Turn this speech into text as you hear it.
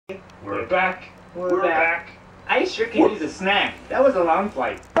We're back. We're back. I sure could use a snack. That was a long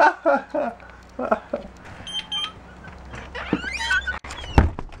flight.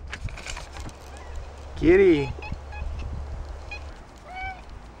 Kitty.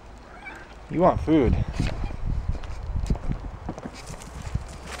 You want food.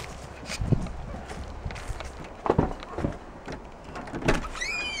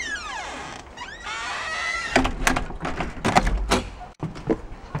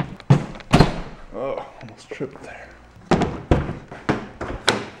 Oh, almost tripped there.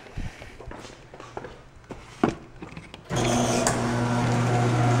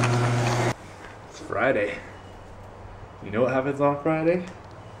 It's Friday. You know what happens on Friday?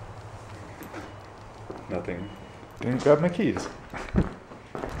 Nothing. Didn't grab my keys.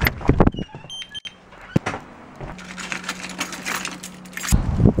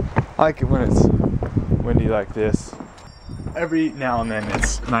 I like it when it's windy like this. Every now and then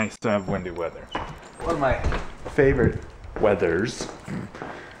it's nice to have windy weather. One of my favorite weathers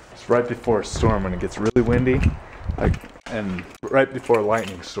is right before a storm when it gets really windy, and right before a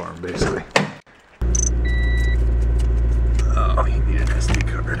lightning storm, basically. Oh, you need an SD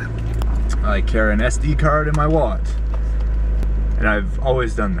card. I carry an SD card in my wallet, and I've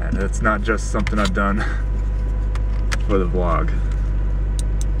always done that. It's not just something I've done for the vlog.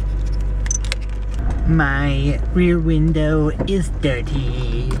 My rear window is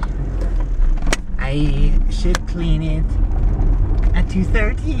dirty. I should clean it at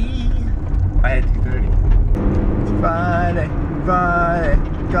 2:30. I had 2:30. It's Friday, Friday,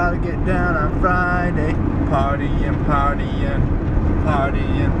 gotta get down on Friday. Partying, partying,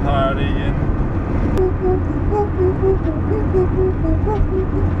 partying, partying.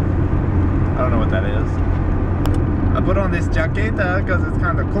 I don't know what that is. I put on this jaqueta because it's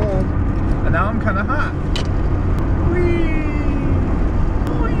kind of cold, and now I'm kind of hot. Whee!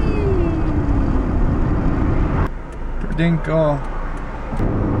 Whee! Dinkle.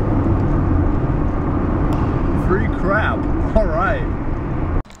 Free crap. Alright.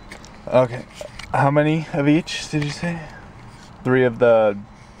 Okay. How many of each did you say? 3 of the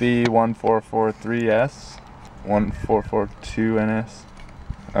B1443S, 1442NS.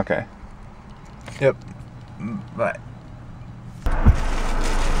 Okay. Yep. Bye.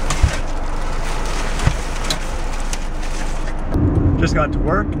 Just got to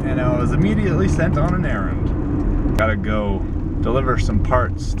work and I was immediately sent on an errand. Gotta go deliver some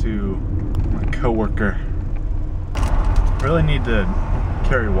parts to my coworker. Really need to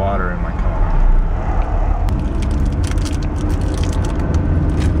carry water in my car.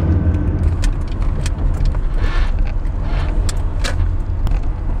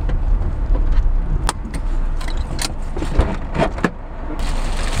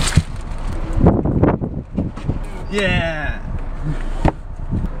 Yeah!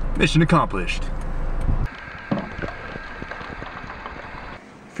 Mission accomplished.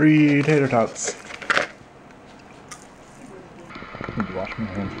 Free tater tots. Need to wash my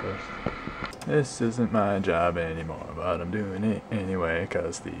hands first. This isn't my job anymore, but I'm doing it anyway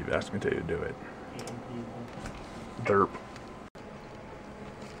because Steve asked me to do it. Derp.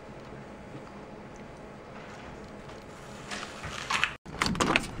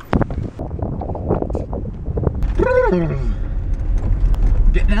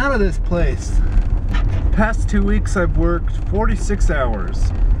 Getting out of this place. Past 2 weeks I've worked 46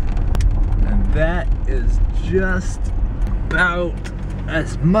 hours. And that is just about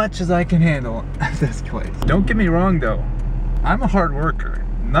as much as I can handle at this place. Don't get me wrong though, I'm a hard worker.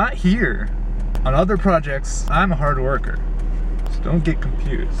 Not here. On other projects, I'm a hard worker. So don't get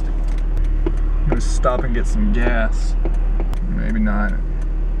confused. I'm gonna stop and get some gas. Maybe not.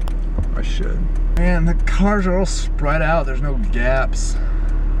 I should. Man, the cars are all spread out. There's no gaps.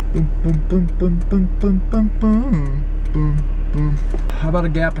 Boom, boom, boom, boom, boom, boom, boom, boom, boom, boom. How about a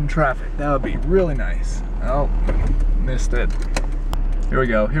gap in traffic? That would be really nice. Oh, missed it. Here we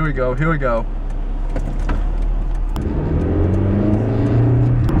go, here we go, here we go.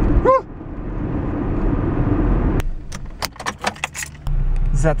 Woo!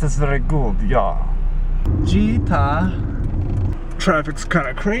 That is very good, yeah. Gita. Traffic's kind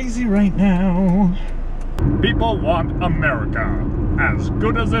of crazy right now. People want America as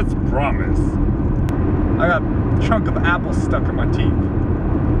good as its promise. I got a chunk of apple stuck in my teeth.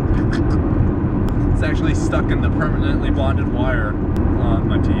 It's actually stuck in the permanently bonded wire on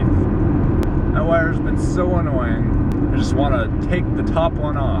my teeth. That wire's been so annoying. I just want to take the top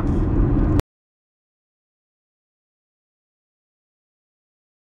one off.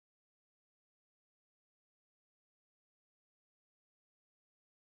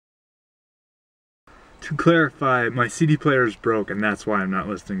 To clarify, my CD player is broke and that's why I'm not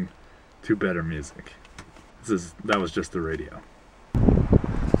listening to better music. That was just the radio.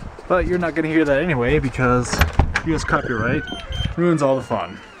 But you're not gonna hear that anyway because US copyright ruins all the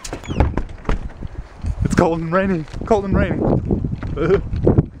fun. It's cold and rainy. Cold and rainy.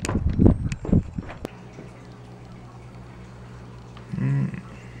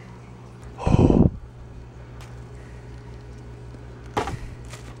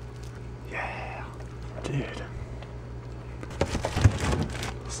 Yeah, dude.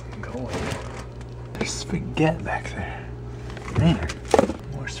 Some going. There's spaghetti back there. Man,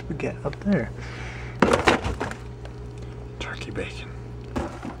 more spaghetti up there. Turkey bacon.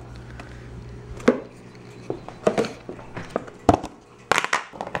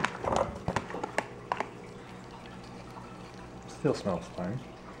 Still smells fine.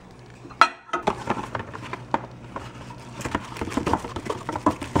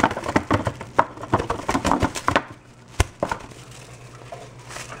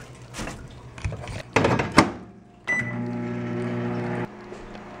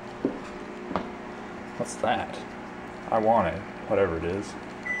 What's that? I want it, whatever it is.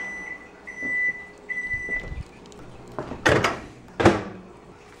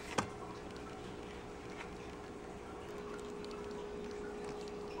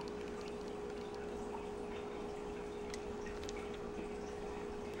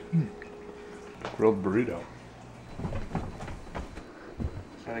 Grilled burrito.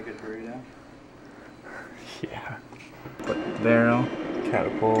 Is that a good burrito? Yeah. Barrel.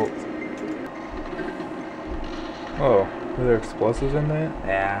 Catapult. Oh, are there explosives in that?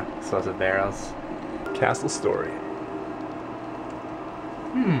 Yeah, explosive barrels. Castle Story.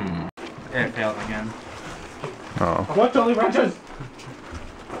 It failed again. Oh. What? Don't leave wrenches!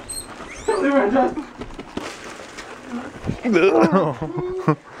 Don't leave wrenches!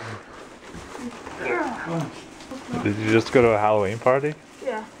 Did you just go to a Halloween party?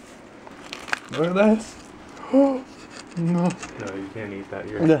 Yeah. Look at this. No. No, you can't eat that.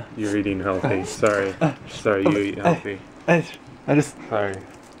 You're eating healthy. Sorry. Sorry, you eat healthy. I just... Sorry.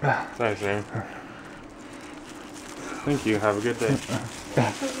 Sorry, sir. Thank you. Have a good day.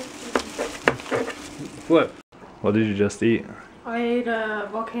 Flip. What did you just eat? I ate a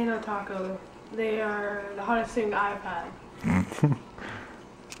volcano taco. They are the hottest thing I've had.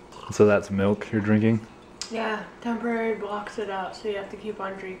 So that's milk you're drinking? Yeah, temporary blocks it out, so you have to keep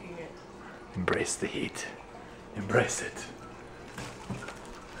on drinking it. Embrace the heat. Embrace it.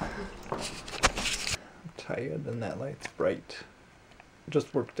 I'm tired and that light's bright.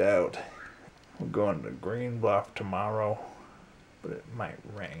 Just worked out. We're going to Green Bluff tomorrow, but it might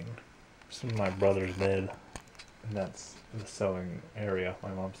rain. This is my brother's bed, and that's the sewing area,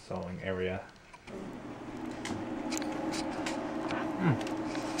 my mom's sewing area.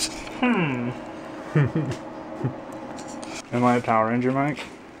 Am I a Power Ranger, Mike?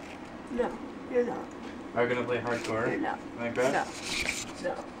 No, you're not. Are we gonna play hardcore? You're not. Like that?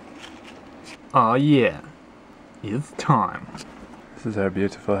 No. Oh yeah, it's time. This is our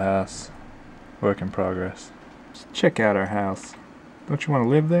beautiful house. Work in progress. Just check out our house. Don't you want to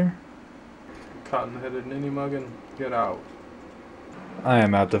live there? Cotton-headed ninny muggin', get out. I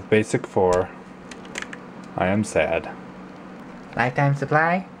am out of basic 4. I am sad. Lifetime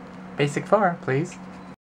supply? Basic 4, please.